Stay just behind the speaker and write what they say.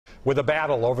With a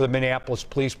battle over the Minneapolis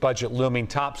police budget looming,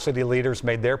 top city leaders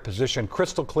made their position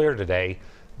crystal clear today.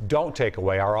 Don't take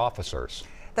away our officers.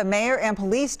 The mayor and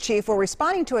police chief were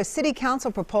responding to a city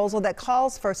council proposal that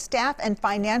calls for staff and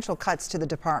financial cuts to the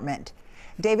department.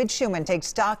 David Schuman takes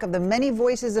stock of the many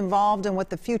voices involved and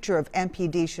what the future of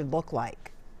MPD should look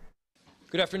like.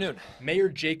 Good afternoon. Mayor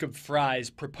Jacob Fry's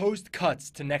proposed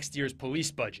cuts to next year's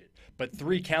police budget, but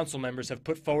 3 council members have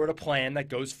put forward a plan that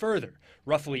goes further,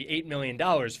 roughly $8 million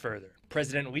further.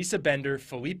 President Lisa Bender,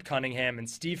 Philippe Cunningham, and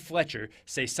Steve Fletcher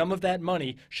say some of that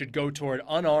money should go toward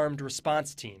unarmed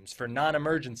response teams for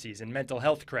non-emergencies and mental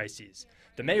health crises.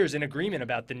 The mayor's in agreement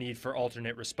about the need for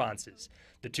alternate responses.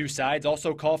 The 2 sides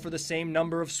also call for the same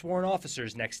number of sworn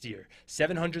officers next year,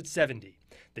 770.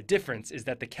 The difference is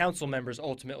that the council members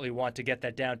ultimately want to get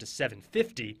that down to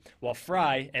 750, while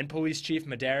Fry and Police Chief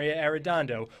Madaria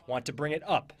Arredondo want to bring it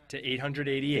up to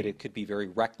 888. It could be very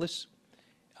reckless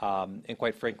and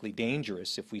quite frankly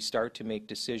dangerous if we start to make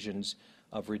decisions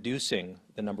of reducing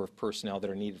the number of personnel that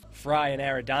are needed. Fry and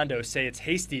Arredondo say it's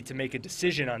hasty to make a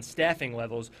decision on staffing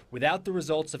levels without the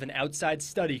results of an outside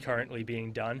study currently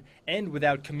being done and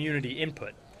without community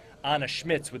input. Anna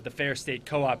Schmitz with the Fair State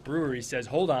Co-op Brewery says,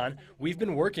 hold on, we've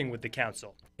been working with the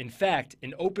council. In fact,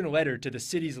 an open letter to the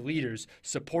city's leaders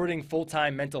supporting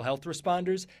full-time mental health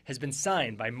responders has been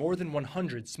signed by more than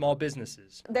 100 small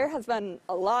businesses. There has been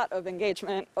a lot of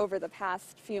engagement over the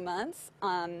past few months,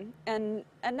 and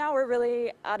now we're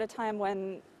really at a time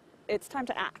when it's time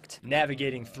to act.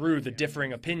 Navigating through the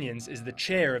differing opinions is the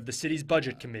chair of the city's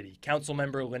budget committee,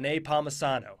 Councilmember Lene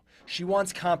Palmisano. She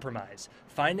wants compromise,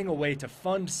 finding a way to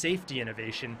fund safety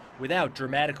innovation without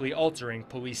dramatically altering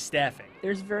police staffing.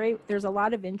 There's a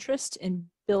lot of interest in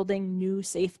building new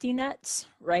safety nets,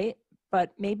 right?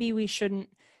 But maybe we shouldn't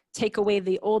take away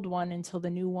the old one until the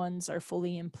new ones are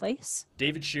fully in place.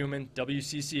 David Schuman,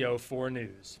 WCCO 4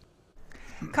 News.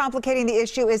 Complicating the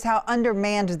issue is how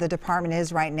undermanned the department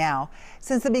is right now.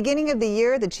 Since the beginning of the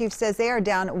year, the chief says they are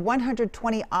down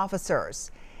 120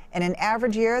 officers. In an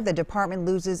average year, the department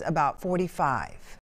loses about 45.